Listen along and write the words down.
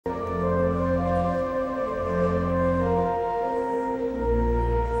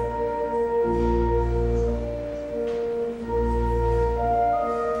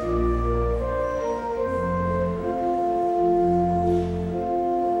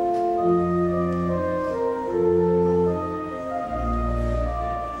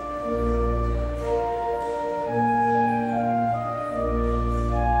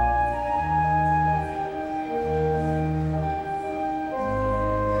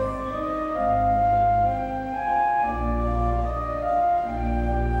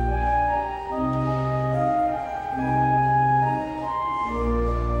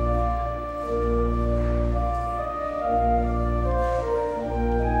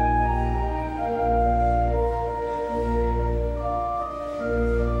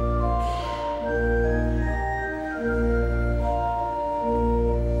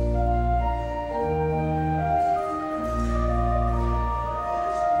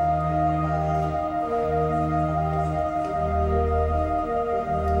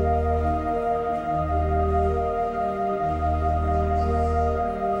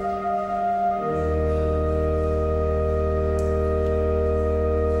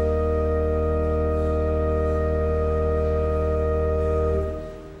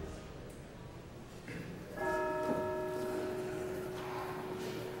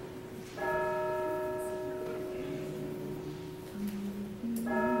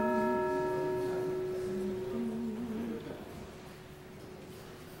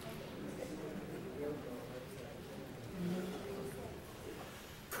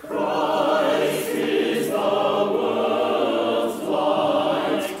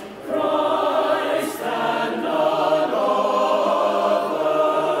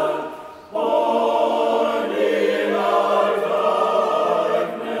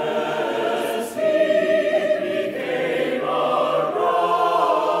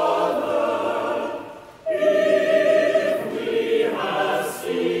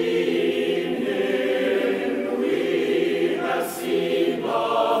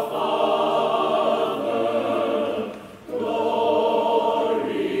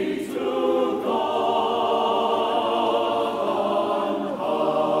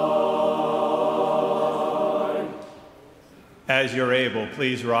As you're able,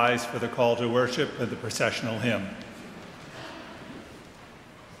 please rise for the call to worship and the processional hymn.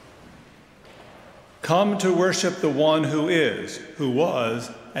 Come to worship the one who is, who was,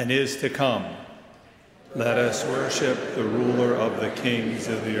 and is to come. Let us worship the ruler of the kings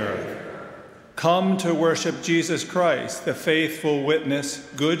of the earth. Come to worship Jesus Christ, the faithful witness,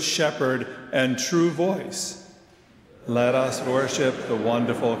 good shepherd, and true voice. Let us worship the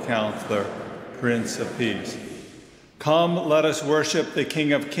wonderful counselor, Prince of Peace. Come, let us worship the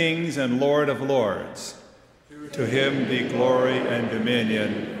King of Kings and Lord of Lords. To him be glory and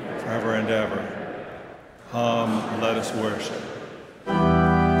dominion forever and ever. Come, let us worship.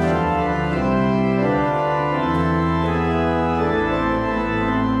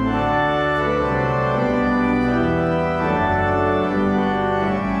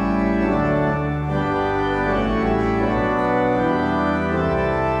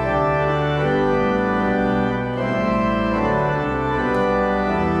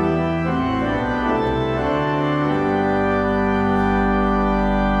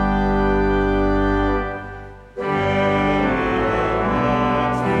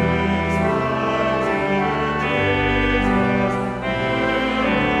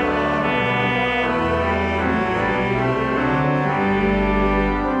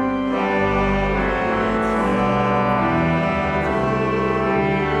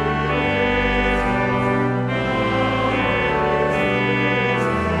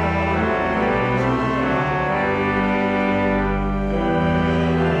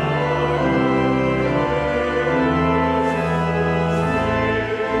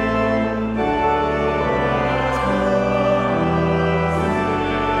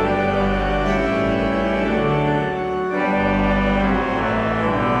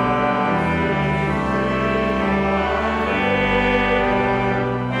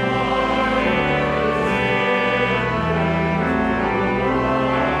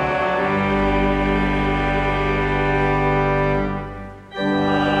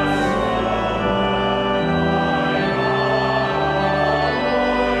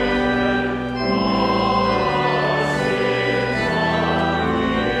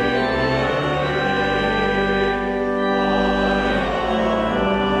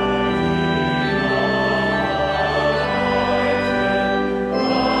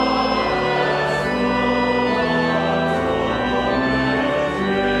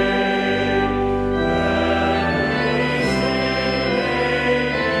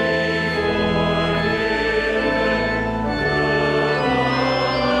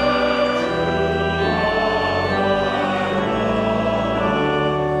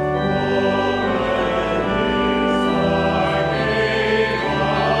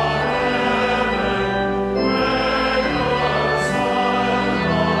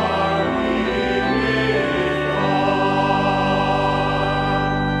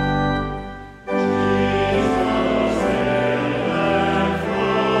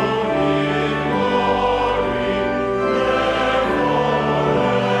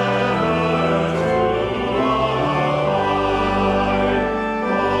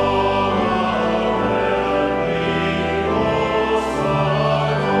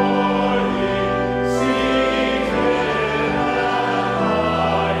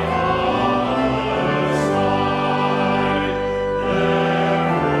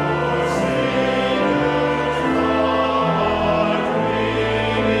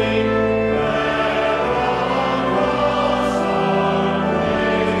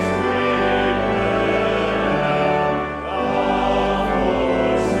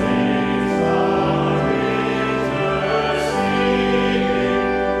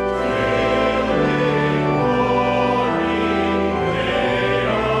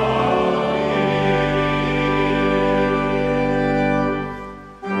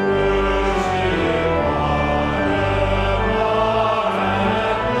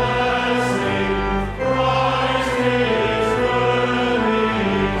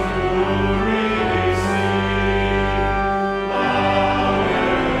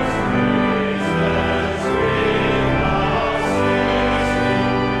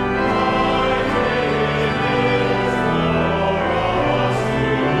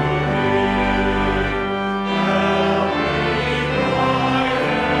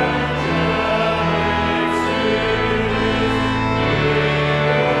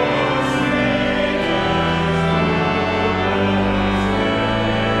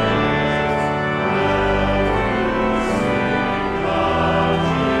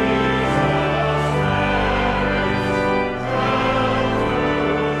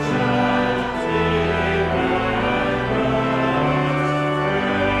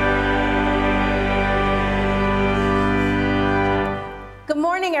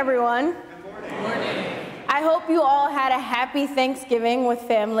 everyone. Good morning. I hope you all had a happy Thanksgiving with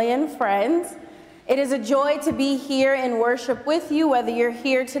family and friends. It is a joy to be here in worship with you, whether you're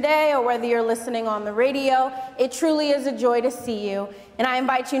here today or whether you're listening on the radio. It truly is a joy to see you. And I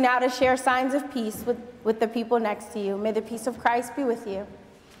invite you now to share signs of peace with the people next to you. May the peace of Christ be with you.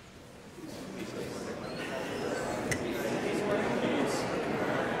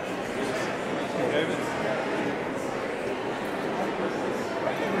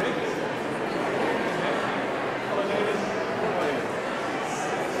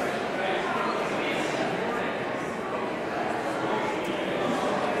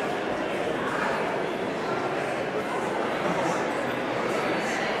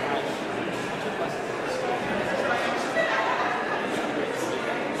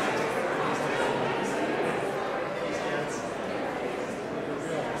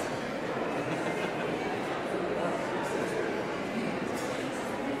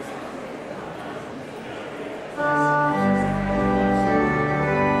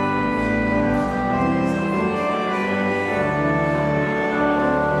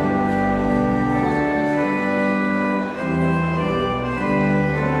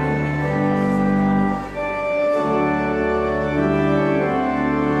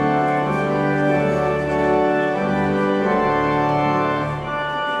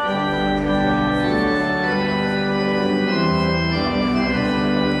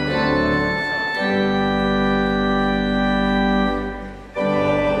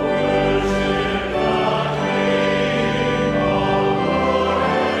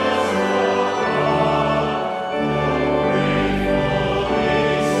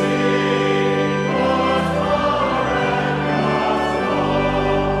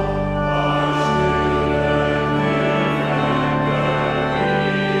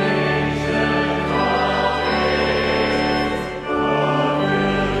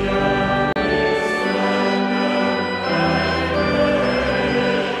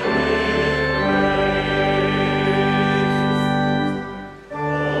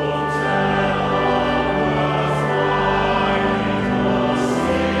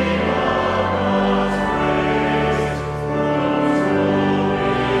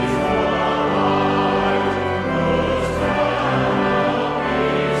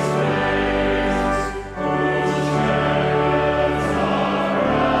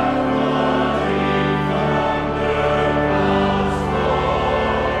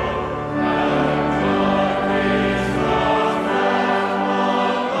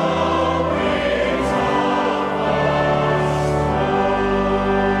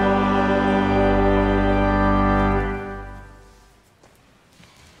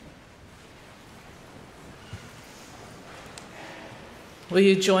 Will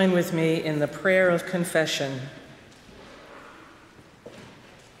you join with me in the prayer of confession?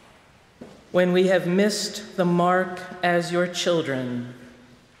 When we have missed the mark as your children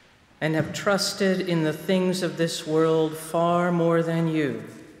and have trusted in the things of this world far more than you,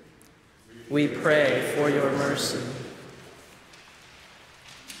 we pray for your mercy.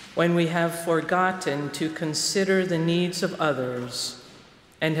 When we have forgotten to consider the needs of others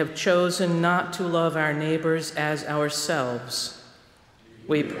and have chosen not to love our neighbors as ourselves,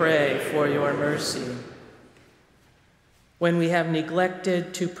 we pray for your mercy. When we have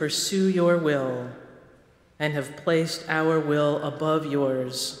neglected to pursue your will and have placed our will above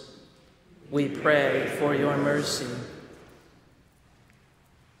yours, we pray for your mercy.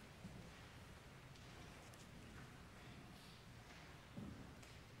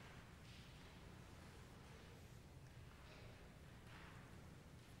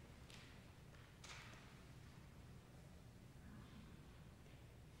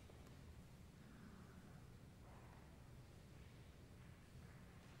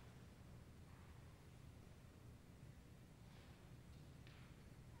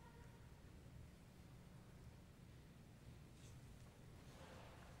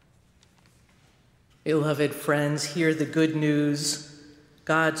 Beloved friends, hear the good news.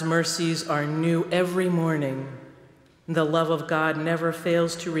 God's mercies are new every morning. The love of God never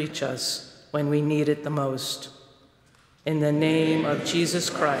fails to reach us when we need it the most. In the name of Jesus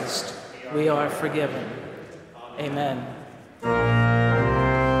Christ, we are forgiven. Amen.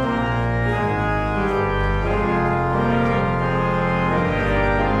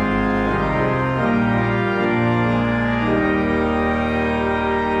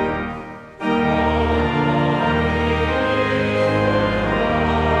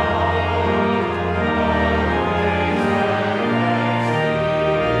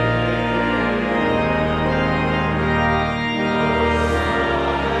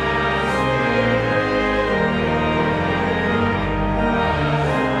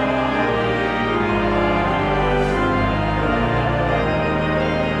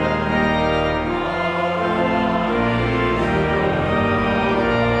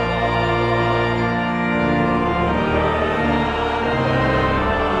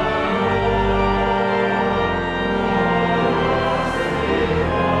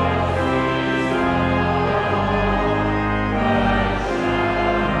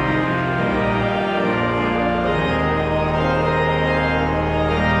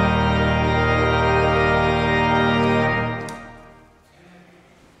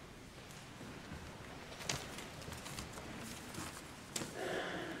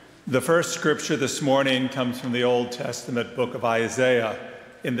 The first scripture this morning comes from the Old Testament book of Isaiah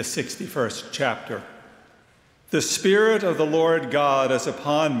in the 61st chapter. The Spirit of the Lord God is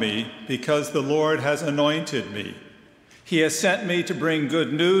upon me because the Lord has anointed me. He has sent me to bring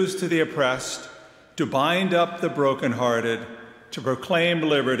good news to the oppressed, to bind up the brokenhearted, to proclaim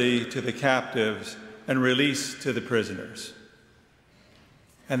liberty to the captives and release to the prisoners.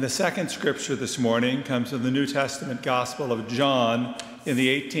 And the second scripture this morning comes from the New Testament Gospel of John in the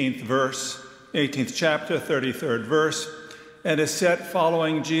 18th chapter, 33rd verse, and is set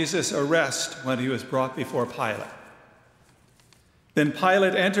following Jesus' arrest when he was brought before Pilate. Then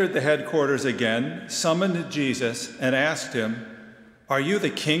Pilate entered the headquarters again, summoned Jesus, and asked him, "Are you the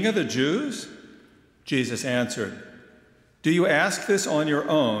king of the Jews?" Jesus answered, "Do you ask this on your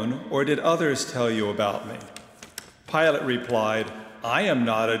own, or did others tell you about me?" Pilate replied, "I am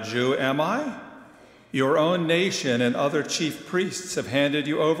not a Jew, am I? Your own nation and other chief priests have handed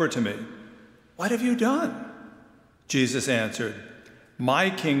you over to me. What have you done?" Jesus answered, "My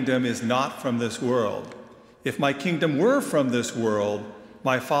kingdom is not from this world. If my kingdom were from this world,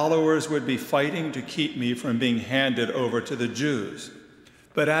 my followers would be fighting to keep me from being handed over to the Jews.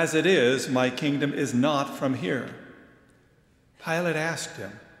 But as it is, my kingdom is not from here." Pilate asked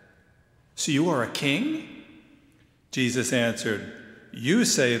him, "So you are a king?" Jesus answered, "You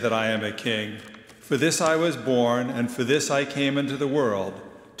say that I am a king. For this I was born, and for this I came into the world,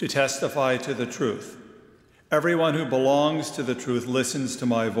 to testify to the truth. Everyone who belongs to the truth listens to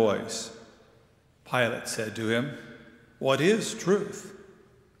my voice." Pilate said to him, "What is truth?"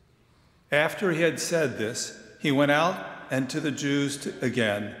 After he had said this, he went out and to the Jews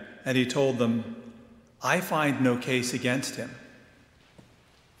again, and he told them, "I find no case against him."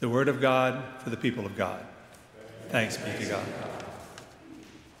 The word of God for the people of God. Thanks be to God.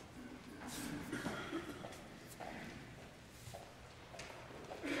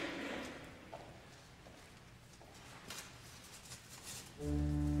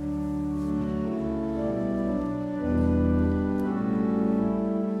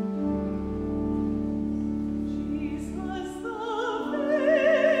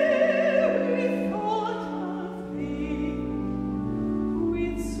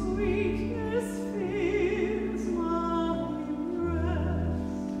 Sweetness fills my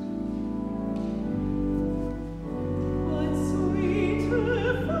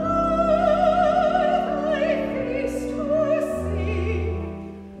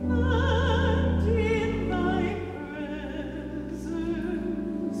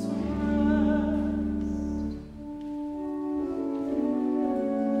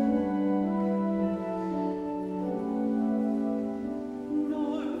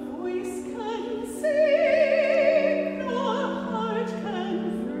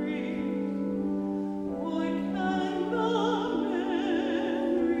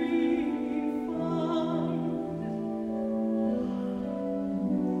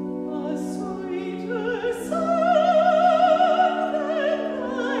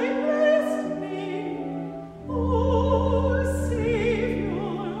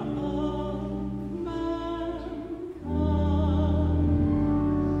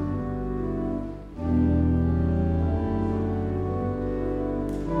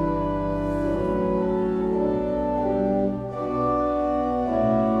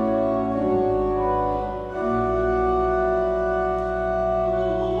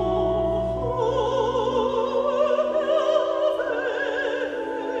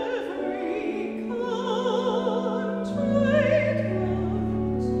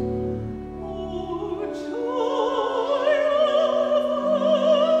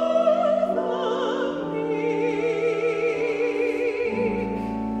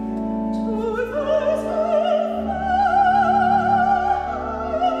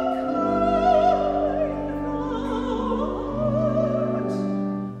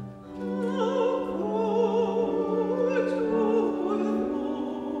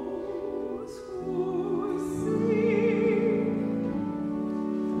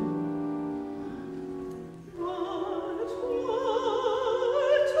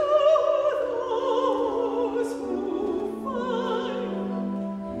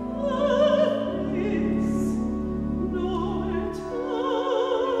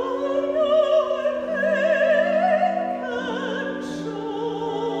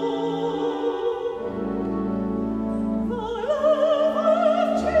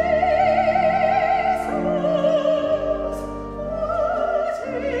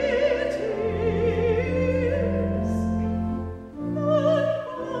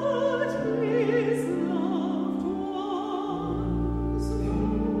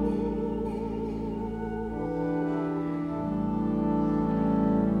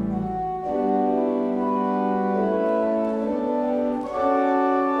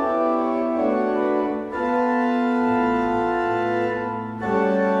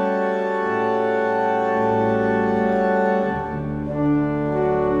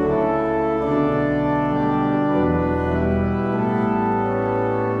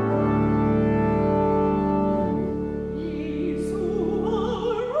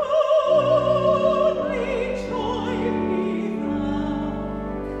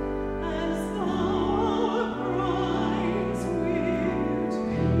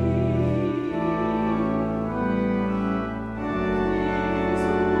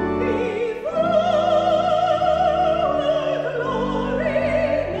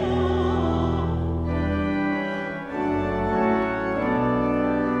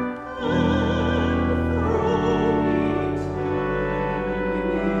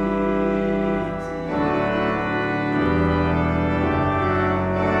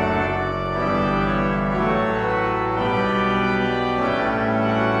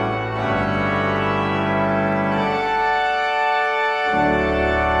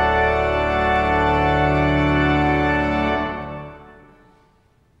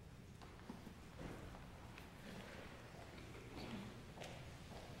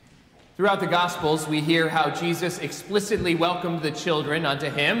Throughout the Gospels, we hear how Jesus explicitly welcomed the children unto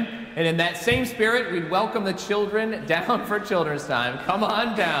him. And in that same spirit, we'd welcome the children down for Children's Time. Come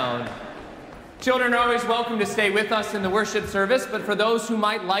on down. Children are always welcome to stay with us in the worship service, but for those who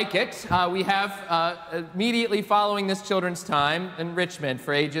might like it, we have immediately following this Children's Time enrichment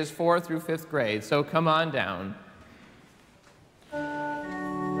for ages 4 through 5th grade. So come on down.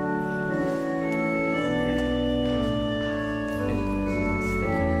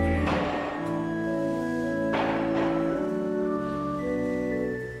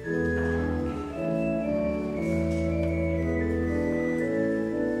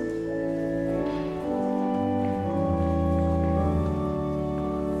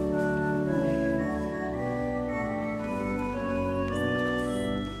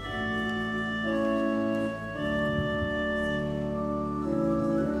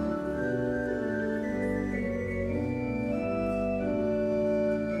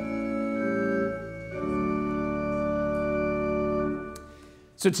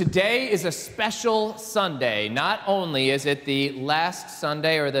 So today is a special Sunday. Not only is it the last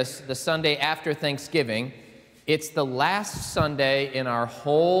Sunday or the Sunday after Thanksgiving, it's the last Sunday in our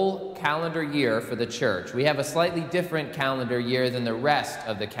whole calendar year for the church. We have a slightly different calendar year than the rest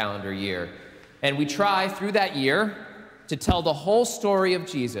of the calendar year. And we try through that year to tell the whole story of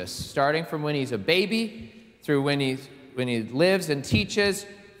Jesus, starting from when he's a baby, through when he lives and teaches,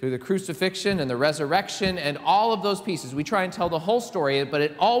 through the crucifixion and the resurrection and all of those pieces. We try and tell the whole story, but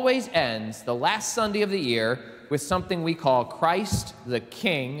it always ends, the last Sunday of the year, with something we call Christ the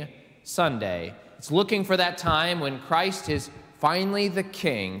King Sunday. It's looking for that time when Christ is finally the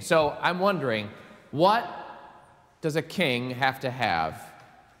king. So I'm wondering, what does a king have to have?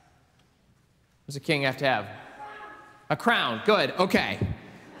 What does a king have to have? A crown. Good. Okay.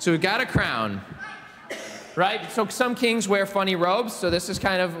 So we've got a crown. Right? So some kings wear funny robes, so this is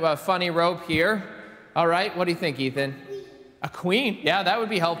kind of a funny robe here. All right, what do you think, Ethan? A queen? Yeah, that would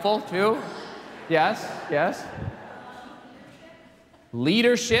be helpful, too. Yes, yes.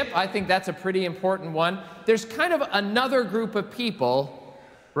 Leadership, I think that's a pretty important one. There's kind of another group of people,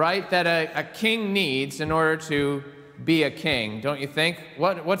 right, that a king needs in order to be a king, don't you think?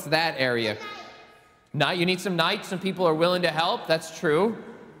 What's that area? Now, you need some knights, some people are willing to help, that's true.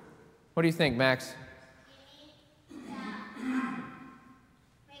 What do you think, Max?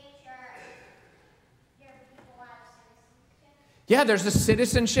 Yeah, there's a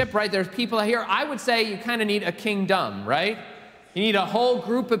citizenship, right? There's people here. I would say you kind of need a kingdom, right? You need a whole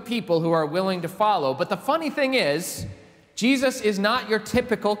group of people who are willing to follow. But the funny thing is, Jesus is not your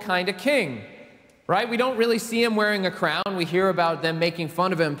typical kind of king, right? We don't really see him wearing a crown. We hear about them making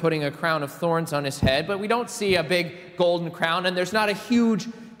fun of him, putting a crown of thorns on his head, but we don't see a big golden crown, and there's not a huge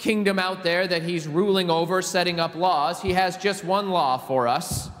kingdom out there that he's ruling over, setting up laws. He has just one law for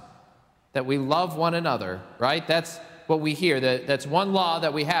us, that we love one another, right? That's what we hear, that's one law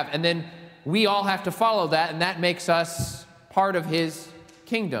that we have, and then we all have to follow that, and that makes us part of his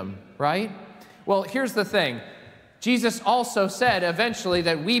kingdom, right? Well, here's the thing. Jesus also said eventually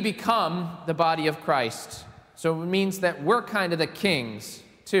that we become the body of Christ. So it means that we're kind of the kings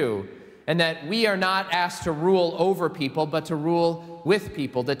too, and that we are not asked to rule over people, but to rule with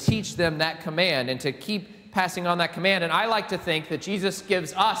people, to teach them that command and to keep passing on that command. And I like to think that Jesus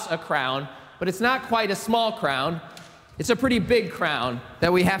gives us a crown, but it's not quite a small crown. It's a pretty big crown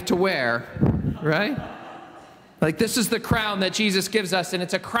that we have to wear, right? Like, this is the crown that Jesus gives us, and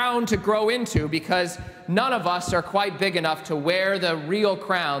it's a crown to grow into because none of us are quite big enough to wear the real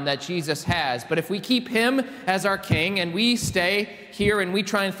crown that Jesus has. But if we keep him as our king and we stay here and we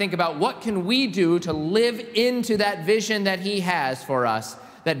try and think about what can we do to live into that vision that he has for us,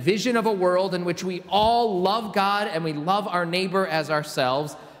 that vision of a world in which we all love God and we love our neighbor as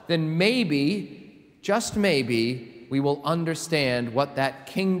ourselves, then maybe, just maybe, we will understand what that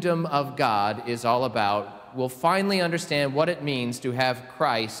kingdom of God is all about. We'll finally understand what it means to have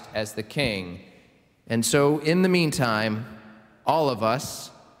Christ as the king. And so, in the meantime, all of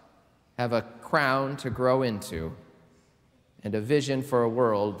us have a crown to grow into and a vision for a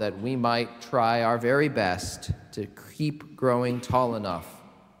world that we might try our very best to keep growing tall enough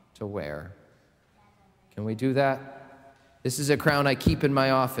to wear. Can we do that? This is a crown I keep in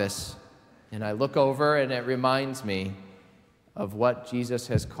my office. And I look over and it reminds me of what Jesus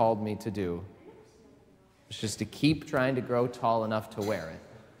has called me to do. It's just to keep trying to grow tall enough to wear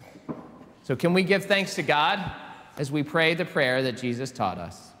it. So can we give thanks to God as we pray the prayer that Jesus taught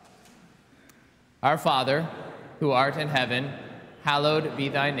us? Our Father, who art in heaven, hallowed be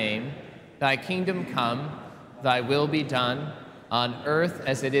thy name. Thy kingdom come, thy will be done, on earth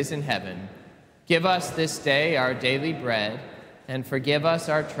as it is in heaven. Give us this day our daily bread, and forgive us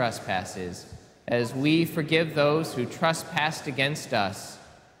our trespasses, as we forgive those who trespass against us.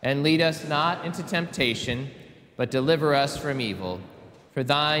 And lead us not into temptation, but deliver us from evil. For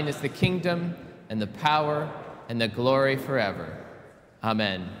thine is the kingdom, and the power, and the glory forever.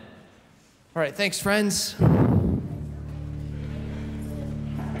 Amen. All right, thanks, friends.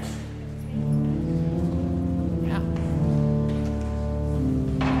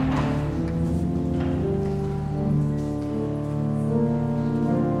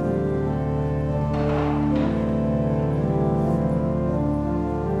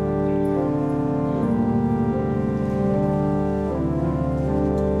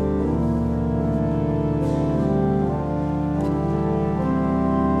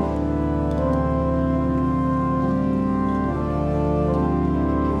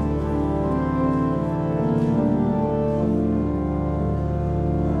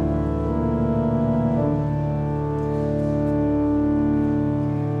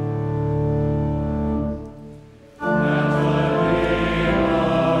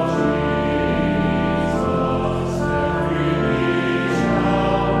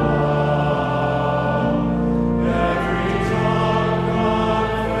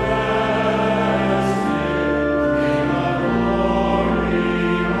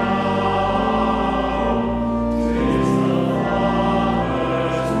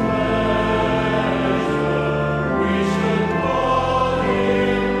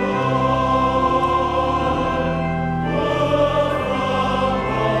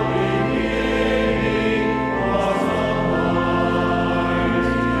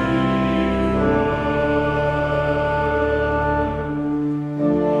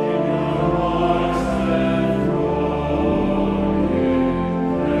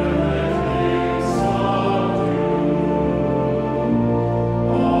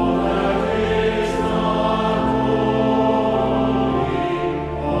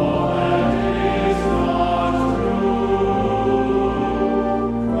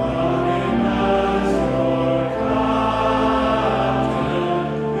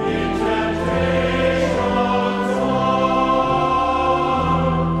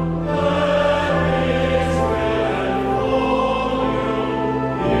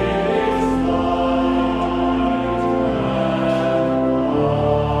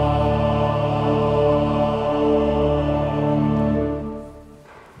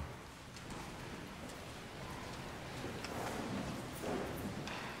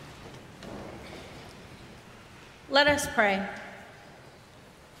 Let us pray.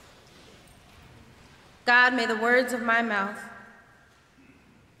 God, may the words of my mouth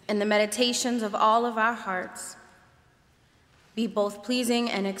and the meditations of all of our hearts be both pleasing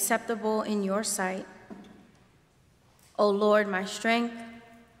and acceptable in your sight. O Lord, my strength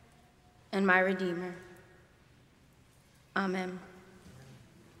and my Redeemer. Amen.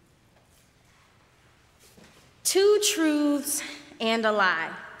 Two truths and a lie.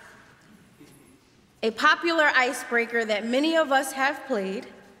 A popular icebreaker that many of us have played,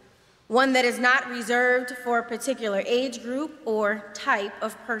 one that is not reserved for a particular age group or type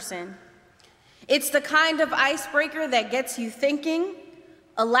of person. It's the kind of icebreaker that gets you thinking,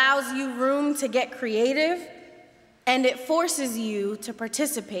 allows you room to get creative, and it forces you to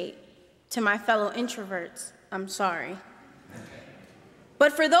participate. To my fellow introverts, I'm sorry.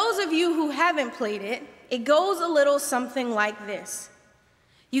 But for those of you who haven't played it, it goes a little something like this.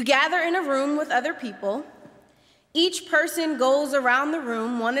 You gather in a room with other people. Each person goes around the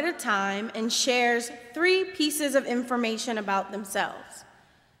room one at a time and shares 3 pieces of information about themselves,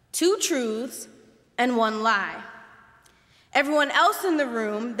 2 truths and 1 lie. Everyone else in the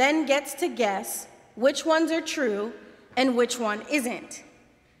room then gets to guess which ones are true and which one isn't.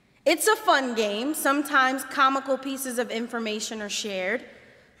 It's a fun game. Sometimes comical pieces of information are shared,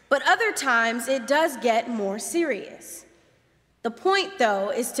 but other times it does get more serious. The point, though,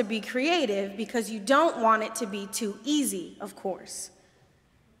 is to be creative because you don't want it to be too easy, of course.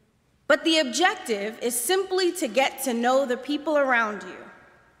 But the objective is simply to get to know the people around you,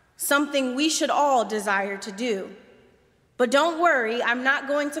 something we should all desire to do. But don't worry, I'm not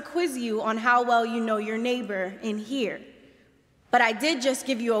going to quiz you on how well you know your neighbor in here. But I did just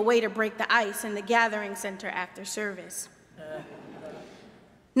give you a way to break the ice in the gathering center after service.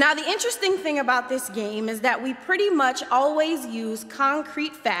 Now, the interesting thing about this game is that we pretty much always use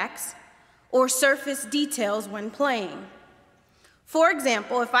concrete facts or surface details when playing. For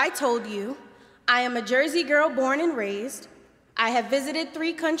example, if I told you, I am a Jersey girl born and raised, I have visited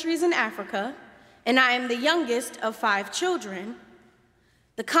 3 countries in Africa, and I am the youngest of 5 children,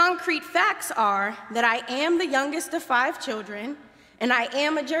 the concrete facts are that I am the youngest of 5 children, and I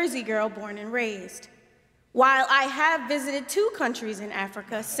am a Jersey girl born and raised. While I have visited 2 countries in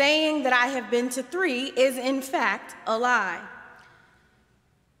Africa, saying that I have been to 3 is in fact a lie.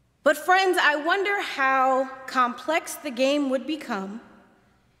 But friends, I wonder how complex the game would become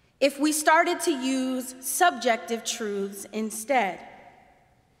if we started to use subjective truths instead.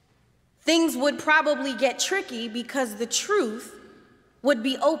 Things would probably get tricky because the truth would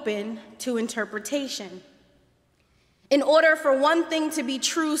be open to interpretation. In order for one thing to be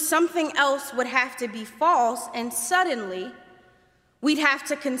true, something else would have to be false, and suddenly we'd have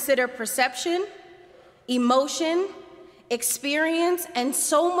to consider perception, emotion, experience, and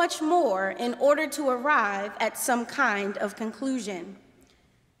so much more in order to arrive at some kind of conclusion.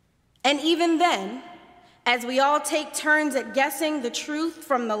 And even then, as we all take turns at guessing the truth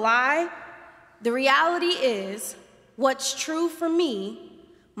from the lie, the reality is what's true for me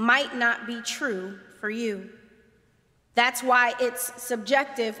might not be true for you. That's why it's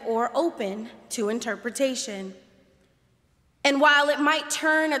subjective or open to interpretation. And while it might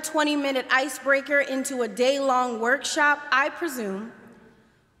turn a 20-minute icebreaker into a day-long workshop, I presume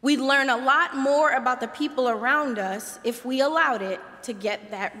we'd learn a lot more about the people around us if we allowed it to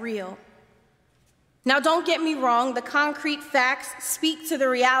get that real. Now, don't get me wrong, the concrete facts speak to the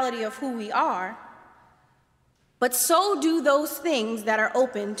reality of who we are, but so do those things that are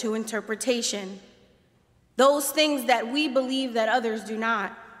open to interpretation, those things that we believe that others do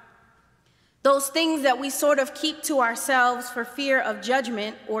not, those things that we sort of keep to ourselves for fear of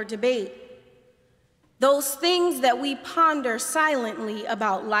judgment or debate, those things that we ponder silently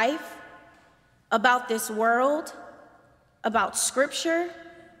about life, about this world, about Scripture,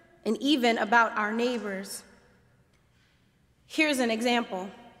 and even about our neighbors. Here's an example.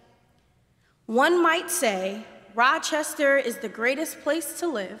 One might say, Rochester is the greatest place to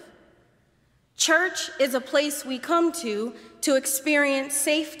live. Church is a place we come to experience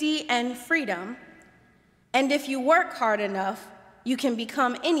safety and freedom. And if you work hard enough, you can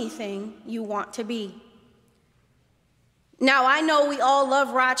become anything you want to be. Now, I know we all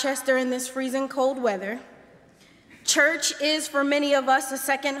love Rochester in this freezing cold weather. Church is, for many of us, a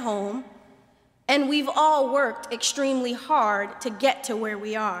second home, and we've all worked extremely hard to get to where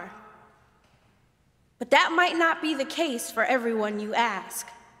we are. But that might not be the case for everyone you ask.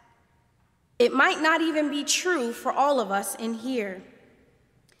 It might not even be true for all of us in here.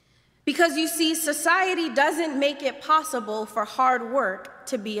 Because you see, society doesn't make it possible for hard work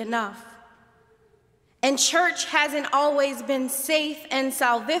to be enough. And church hasn't always been safe and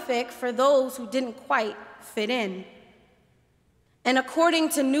salvific for those who didn't quite fit in. And according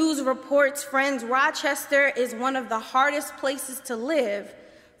to news reports, friends, Rochester is one of the hardest places to live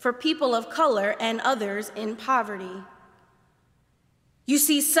for people of color and others in poverty. You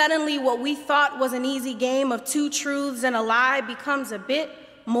see, suddenly what we thought was an easy game of 2 truths and a lie becomes a bit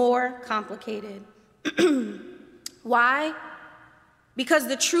more complicated. Why? Because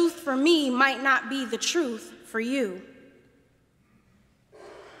the truth for me might not be the truth for you.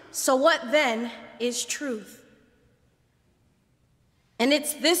 So what then is truth? And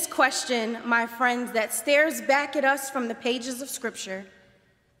it's this question, my friends, that stares back at us from the pages of Scripture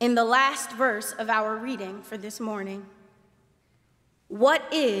in the last verse of our reading for this morning. What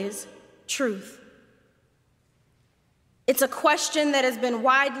is truth? It's a question that has been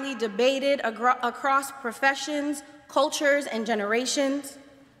widely debated across professions, cultures, and generations.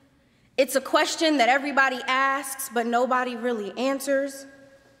 It's a question that everybody asks, but nobody really answers.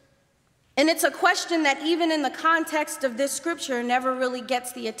 And it's a question that, even in the context of this scripture, never really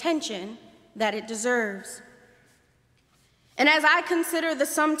gets the attention that it deserves. And as I consider the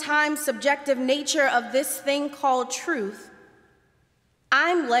sometimes subjective nature of this thing called truth,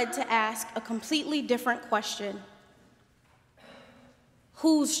 I'm led to ask a completely different question.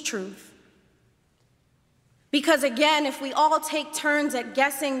 Whose truth? Because again, if we all take turns at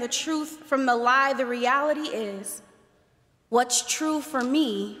guessing the truth from the lie, the reality is what's true for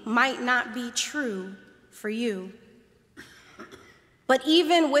me might not be true for you. But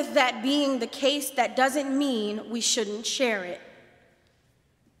even with that being the case, that doesn't mean we shouldn't share it.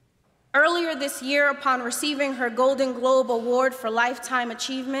 Earlier this year, upon receiving her Golden Globe Award for Lifetime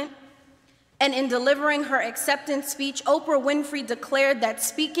Achievement, and in delivering her acceptance speech, Oprah Winfrey declared that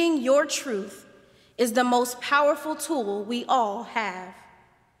speaking your truth is the most powerful tool we all have.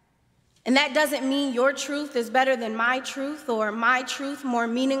 And that doesn't mean your truth is better than my truth or my truth more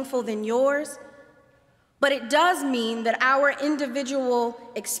meaningful than yours, but it does mean that our individual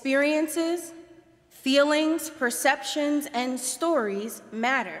experiences, feelings, perceptions, and stories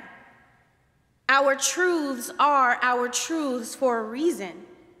matter. Our truths are our truths for a reason,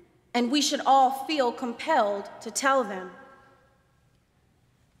 and we should all feel compelled to tell them.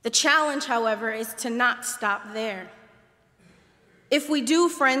 The challenge, however, is to not stop there. If we do,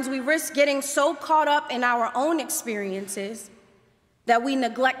 friends, we risk getting so caught up in our own experiences that we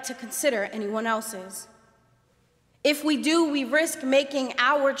neglect to consider anyone else's. If we do, we risk making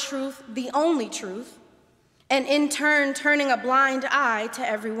our truth the only truth, and in turn, turning a blind eye to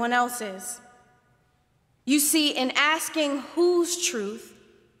everyone else's. You see, in asking whose truth,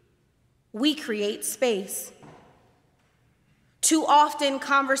 we create space. Too often,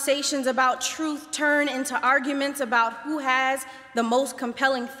 conversations about truth turn into arguments about who has the most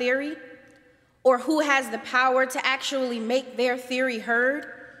compelling theory or who has the power to actually make their theory heard.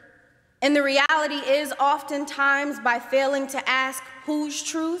 And the reality is, oftentimes, by failing to ask whose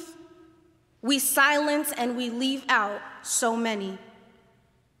truth, we silence and we leave out so many.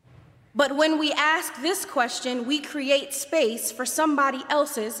 But when we ask this question, we create space for somebody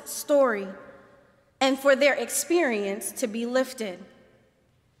else's story and for their experience to be lifted.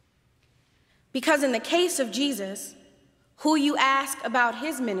 Because in the case of Jesus, who you ask about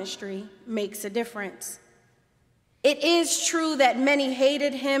his ministry makes a difference. It is true that many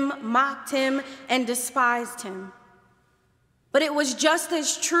hated him, mocked him, and despised him. But it was just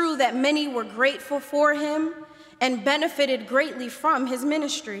as true that many were grateful for him and benefited greatly from his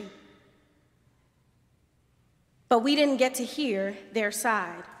ministry. But we didn't get to hear their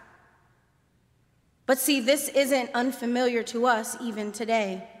side. But see, this isn't unfamiliar to us even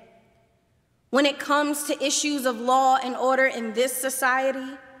today. When it comes to issues of law and order in this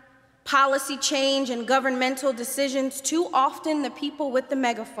society, policy change and governmental decisions, too often the people with the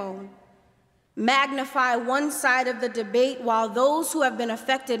megaphone magnify one side of the debate while those who have been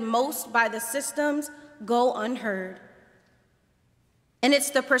affected most by the systems go unheard. And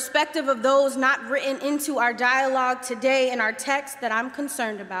it's the perspective of those not written into our dialogue today in our text that I'm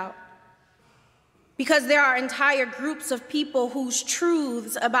concerned about. Because there are entire groups of people whose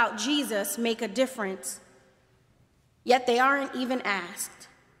truths about Jesus make a difference, yet they aren't even asked.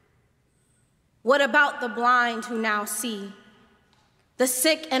 What about the blind who now see? The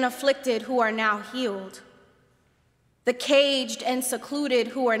sick and afflicted who are now healed? The caged and secluded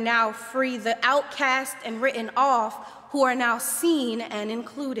who are now free? The outcast and written off who are now seen and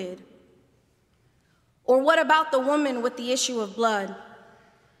included? Or what about the woman with the issue of blood?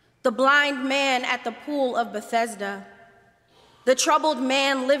 The blind man at the pool of Bethesda? The troubled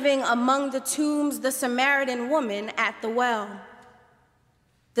man living among the tombs? The Samaritan woman at the well?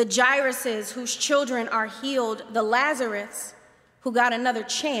 The Jairuses whose children are healed? The Lazarus who got another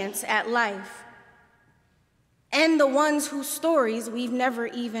chance at life? And the ones whose stories we've never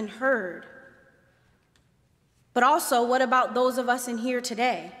even heard. But also, what about those of us in here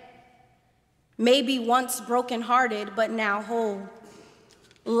today? Maybe once brokenhearted, but now whole.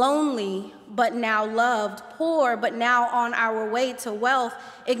 Lonely, but now loved. Poor, but now on our way to wealth.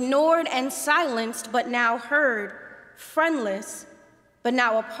 Ignored and silenced, but now heard. Friendless, but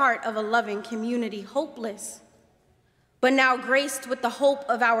now a part of a loving community. Hopeless, but now graced with the hope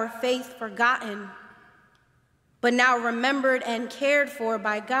of our faith. Forgotten, but now remembered and cared for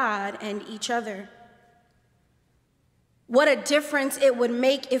by God and each other. What a difference it would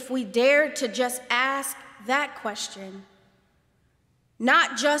make if we dared to just ask that question.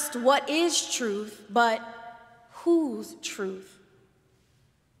 Not just what is truth, but whose truth?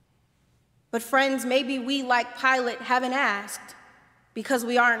 But friends, maybe we, like Pilate, haven't asked because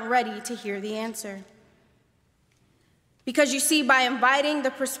we aren't ready to hear the answer. Because you see, by inviting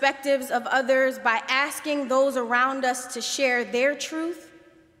the perspectives of others, by asking those around us to share their truth,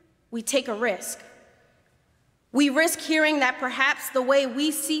 we take a risk. We risk hearing that perhaps the way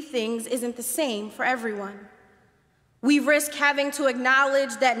we see things isn't the same for everyone. We risk having to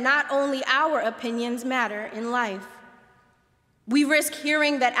acknowledge that not only our opinions matter in life. We risk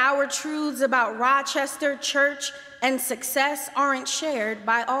hearing that our truths about Rochester, church, and success aren't shared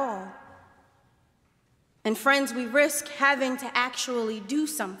by all. And friends, we risk having to actually do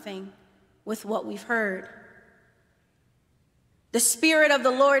something with what we've heard. The Spirit of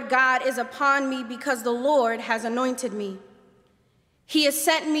the Lord God is upon me because the Lord has anointed me. He has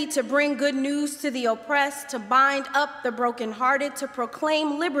sent me to bring good news to the oppressed, to bind up the brokenhearted, to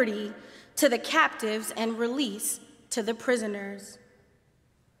proclaim liberty to the captives and release to the prisoners.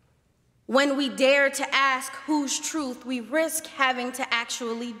 When we dare to ask whose truth, we risk having to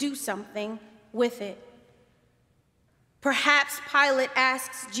actually do something with it. Perhaps Pilate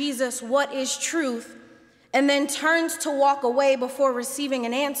asks Jesus, "What is truth?" and then turns to walk away before receiving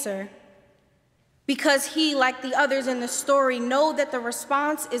an answer, because he, like the others in the story, know that the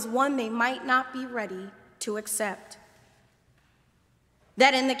response is one they might not be ready to accept.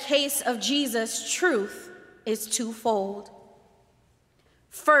 That in the case of Jesus, truth is twofold.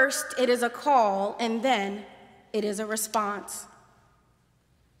 First, it is a call, and then it is a response.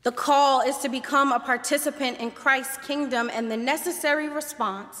 The call is to become a participant in Christ's kingdom, and the necessary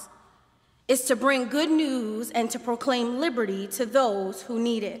response is to bring good news and to proclaim liberty to those who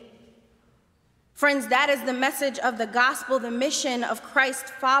need it. Friends, that is the message of the gospel, the mission of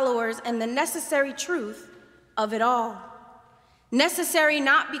Christ's followers, and the necessary truth of it all. Necessary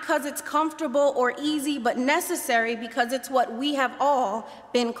not because it's comfortable or easy, but necessary because it's what we have all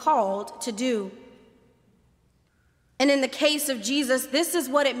been called to do. And in the case of Jesus, this is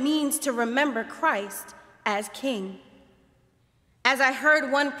what it means to remember Christ as King. As I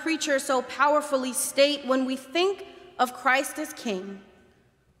heard one preacher so powerfully state, when we think of Christ as King,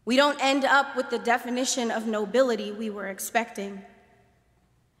 we don't end up with the definition of nobility we were expecting.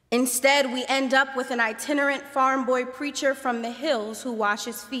 Instead, we end up with an itinerant farm boy preacher from the hills who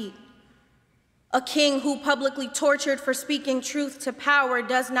washes feet. A king who, publicly tortured for speaking truth to power,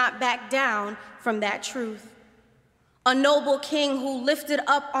 does not back down from that truth. A noble king who, lifted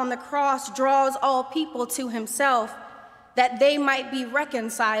up on the cross, draws all people to himself, that they might be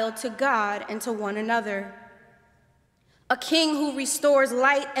reconciled to God and to one another. A king who restores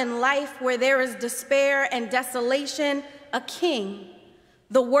light and life where there is despair and desolation. A king,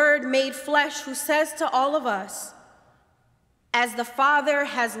 the Word made flesh, who says to all of us, "As the Father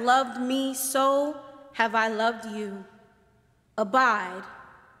has loved me, so have I loved you. Abide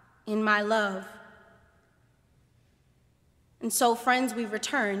in my love." And so, friends, we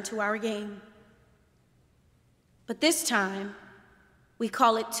return to our game. But this time, we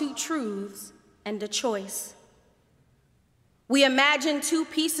call it two truths and a choice. We imagine two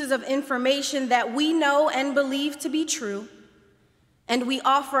pieces of information that we know and believe to be true, and we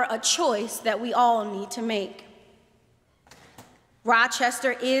offer a choice that we all need to make.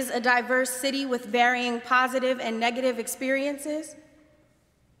 Rochester is a diverse city with varying positive and negative experiences.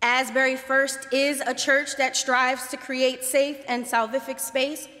 Asbury First is a church that strives to create safe and salvific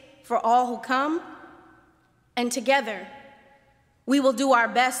space for all who come. And together, we will do our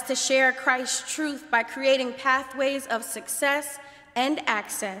best to share Christ's truth by creating pathways of success and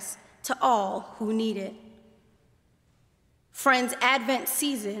access to all who need it. Friends, Advent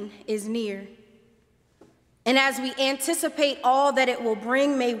season is near. And as we anticipate all that it will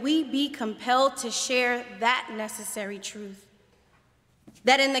bring, may we be compelled to share that necessary truth.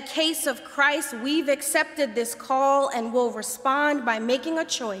 That in the case of Christ, we've accepted this call and will respond by making a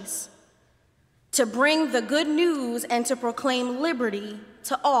choice to bring the good news and to proclaim liberty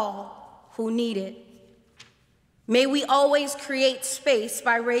to all who need it. May we always create space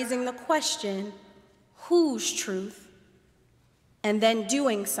by raising the question, whose truth, and then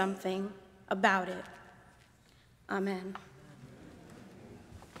doing something about it. Amen.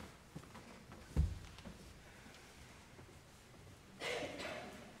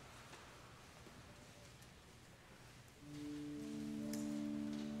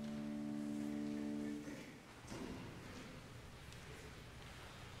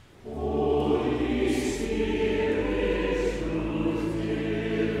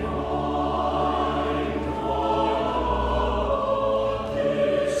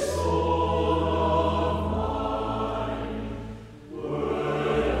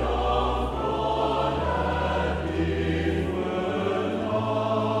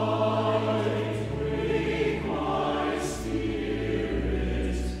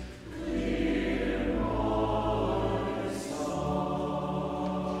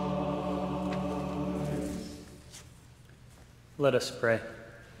 Let us pray.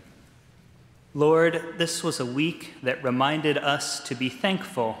 Lord, this was a week that reminded us to be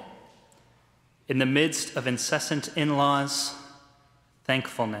thankful. In the midst of incessant in-laws,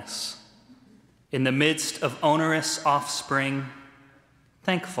 thankfulness. In the midst of onerous offspring,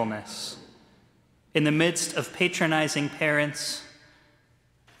 thankfulness. In the midst of patronizing parents,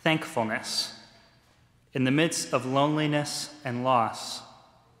 thankfulness. In the midst of loneliness and loss,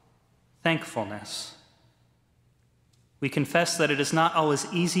 thankfulness. We confess that it is not always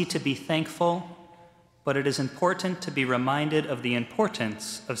easy to be thankful, but it is important to be reminded of the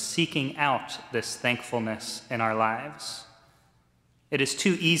importance of seeking out this thankfulness in our lives. It is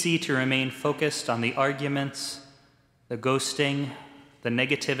too easy to remain focused on the arguments, the ghosting, the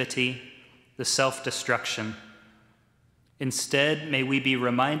negativity, the self-destruction. Instead, may we be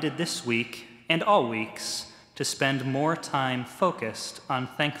reminded this week and all weeks to spend more time focused on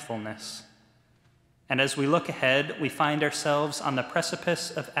thankfulness. And as we look ahead, we find ourselves on the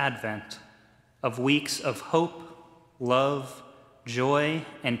precipice of Advent, of weeks of hope, love, joy,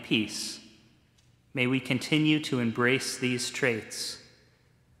 and peace. May we continue to embrace these traits.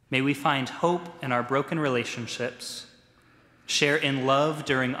 May we find hope in our broken relationships, share in love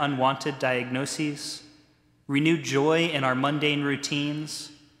during unwanted diagnoses, renew joy in our mundane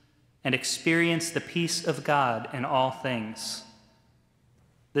routines, and experience the peace of God in all things.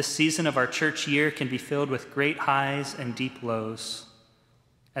 This season of our church year can be filled with great highs and deep lows.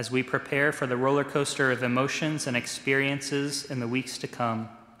 As we prepare for the roller coaster of emotions and experiences in the weeks to come,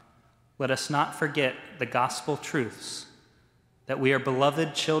 let us not forget the gospel truths, that we are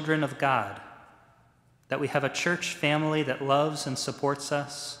beloved children of God, that we have a church family that loves and supports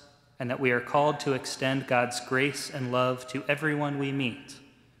us, and that we are called to extend God's grace and love to everyone we meet,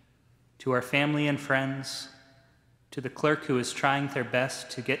 to our family and friends, to the clerk who is trying their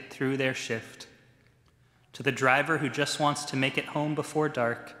best to get through their shift, to the driver who just wants to make it home before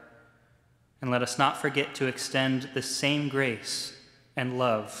dark, and let us not forget to extend the same grace and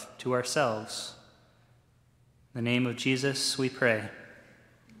love to ourselves. In the name of Jesus, we pray.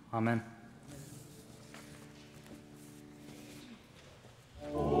 Amen.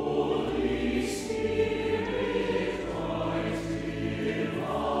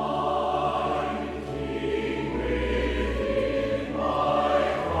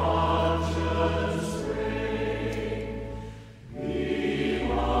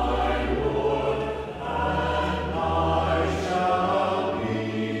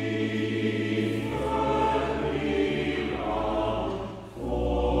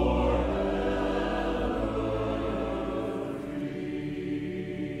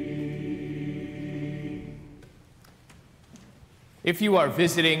 If you are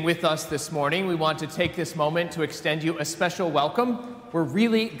visiting with us this morning, we want to take this moment to extend you a special welcome. We're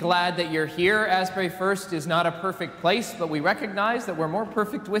really glad that you're here. Asbury First is not a perfect place, but we recognize that we're more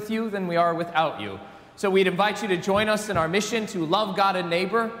perfect with you than we are without you. So we'd invite you to join us in our mission to love God and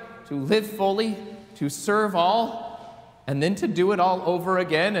neighbor, to live fully, to serve all, and then to do it all over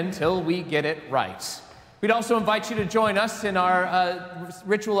again until we get it right. We'd also invite you to join us in our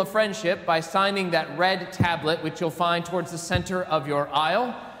ritual of friendship by signing that red tablet, which you'll find towards the center of your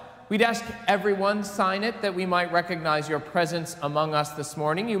aisle. We'd ask everyone sign it that we might recognize your presence among us this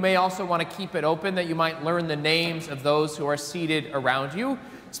morning. You may also want to keep it open that you might learn the names of those who are seated around you.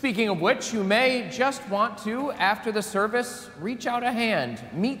 Speaking of which, you may just want to, after the service, reach out a hand,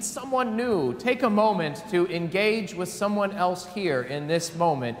 meet someone new, take a moment to engage with someone else here in this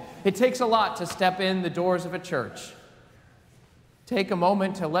moment. It takes a lot to step in the doors of a church. Take a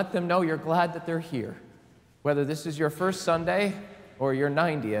moment to let them know you're glad that they're here. Whether this is your first Sunday or your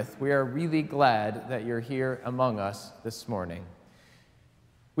 90th, we are really glad that you're here among us this morning.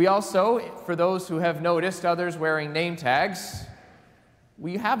 We also, for those who have noticed others wearing name tags,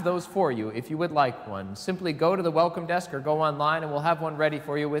 we have those for you if you would like one. Simply go to the welcome desk or go online and we'll have one ready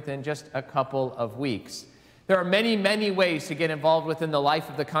for you within just a couple of weeks. There are many, many ways to get involved within the life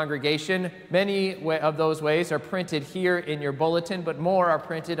of the congregation. Many of those ways are printed here in your bulletin, but more are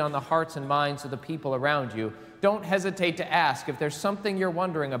printed on the hearts and minds of the people around you. Don't hesitate to ask if there's something you're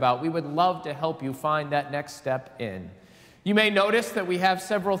wondering about. We would love to help you find that next step in. You may notice that we have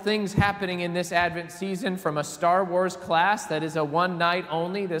several things happening in this Advent season, from a Star Wars class that is a one night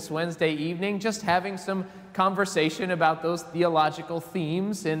only this Wednesday evening, just having some conversation about those theological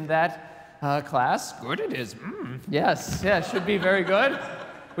themes in that class. Good it is. Yes, yeah, it should be very good.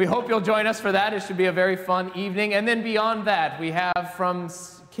 We hope you'll join us for that. It should be a very fun evening. And then beyond that, we have from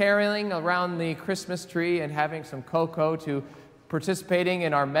caroling around the Christmas tree and having some cocoa to participating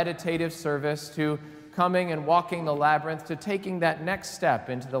in our meditative service to coming and walking the labyrinth to taking that next step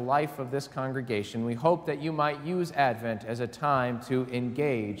into the life of this congregation. We hope that you might use Advent as a time to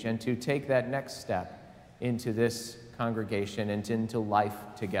engage and to take that next step into this congregation and into life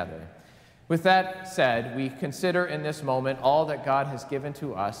together. With that said, we consider in this moment all that God has given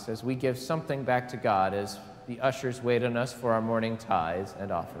to us as we give something back to God as the ushers wait on us for our morning tithes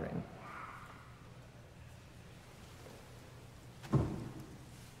and offering.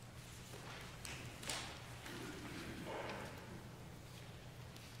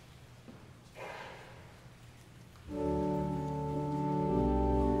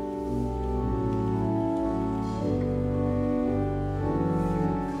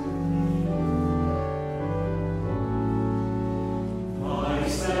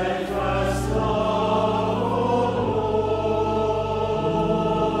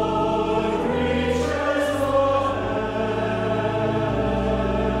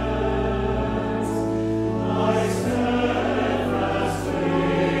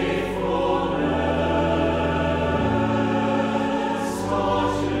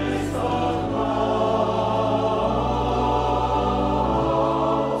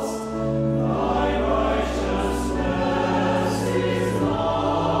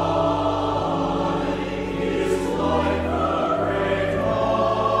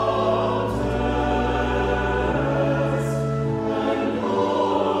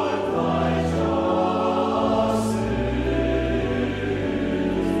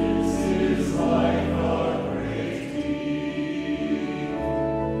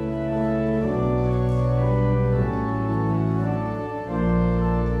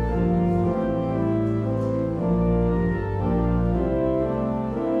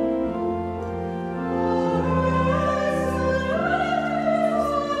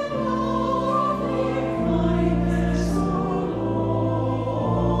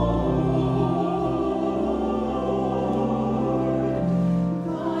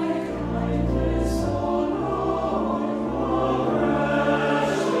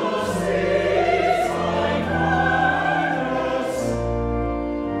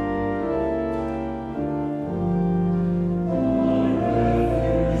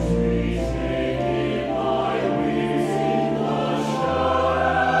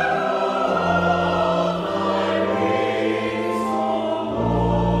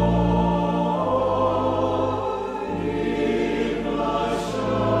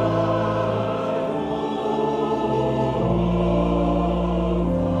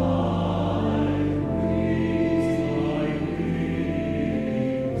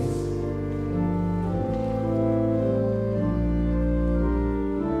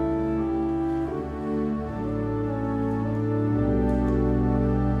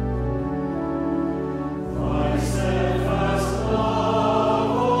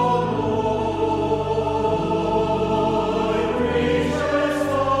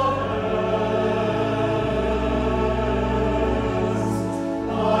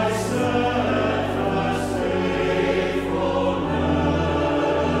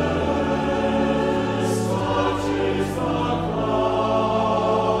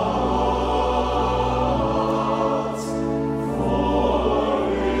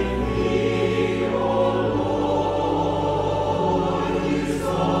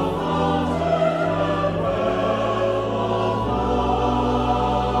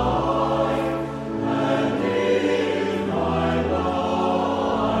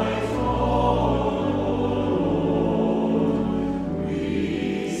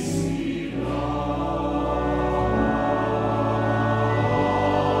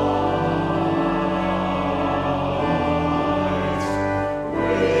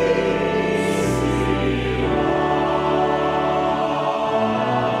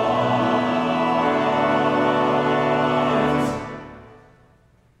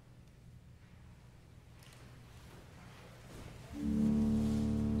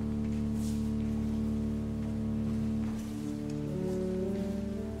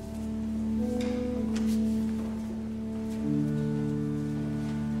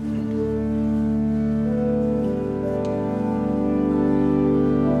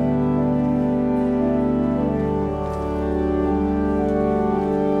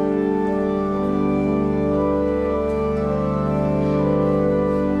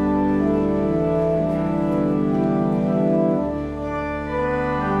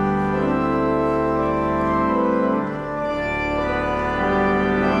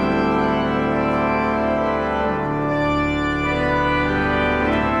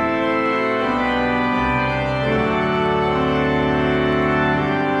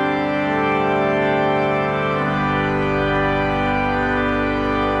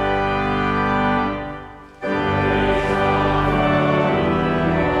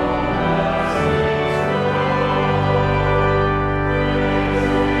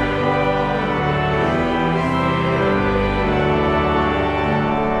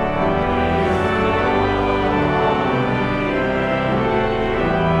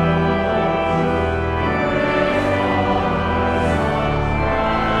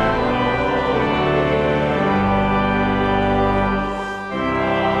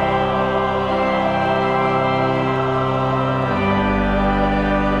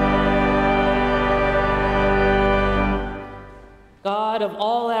 God of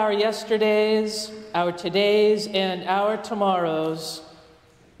all our yesterdays, our todays, and our tomorrows,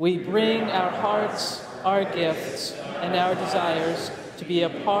 we bring our hearts, our gifts, and our desires to be a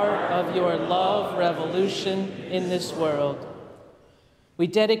part of your love revolution in this world. We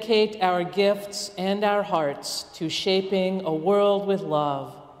dedicate our gifts and our hearts to shaping a world with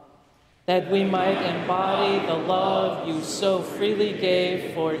love, that we might embody the love you so freely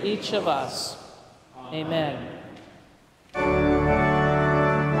gave for each of us. Amen.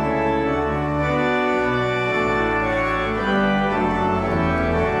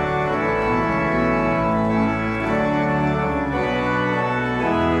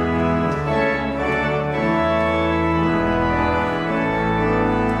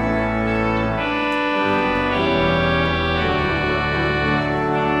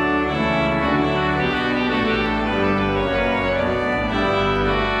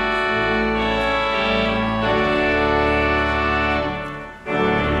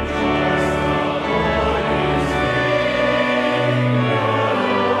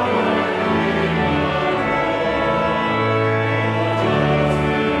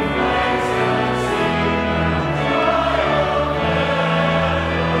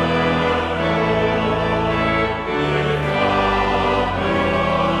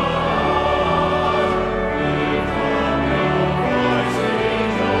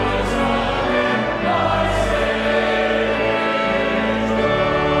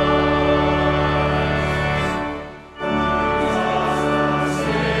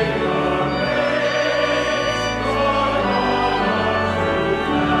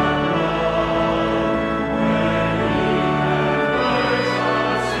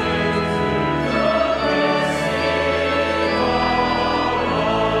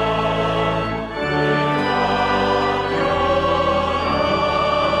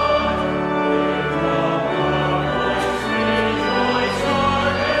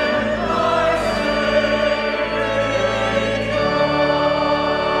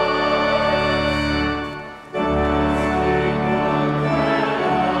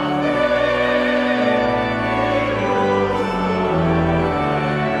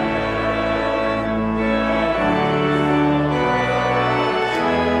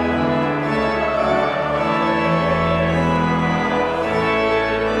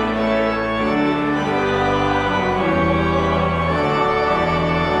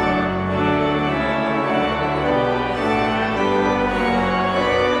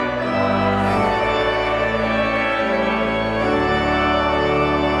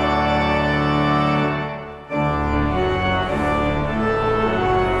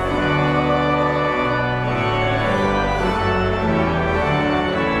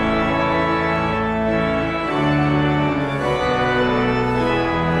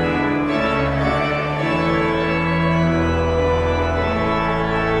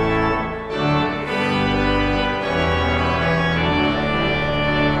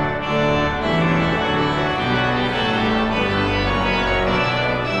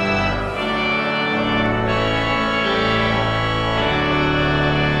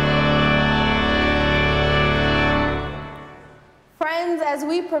 As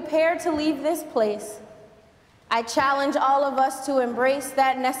we prepare to leave this place, I challenge all of us to embrace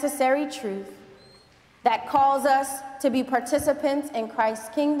that necessary truth that calls us to be participants in Christ's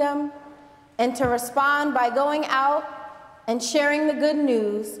kingdom and to respond by going out and sharing the good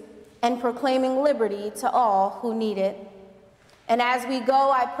news and proclaiming liberty to all who need it. And as we go,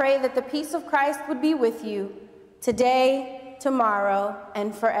 I pray that the peace of Christ would be with you today, tomorrow,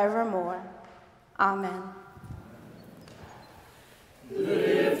 and forevermore. Amen.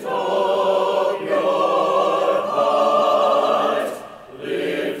 Lift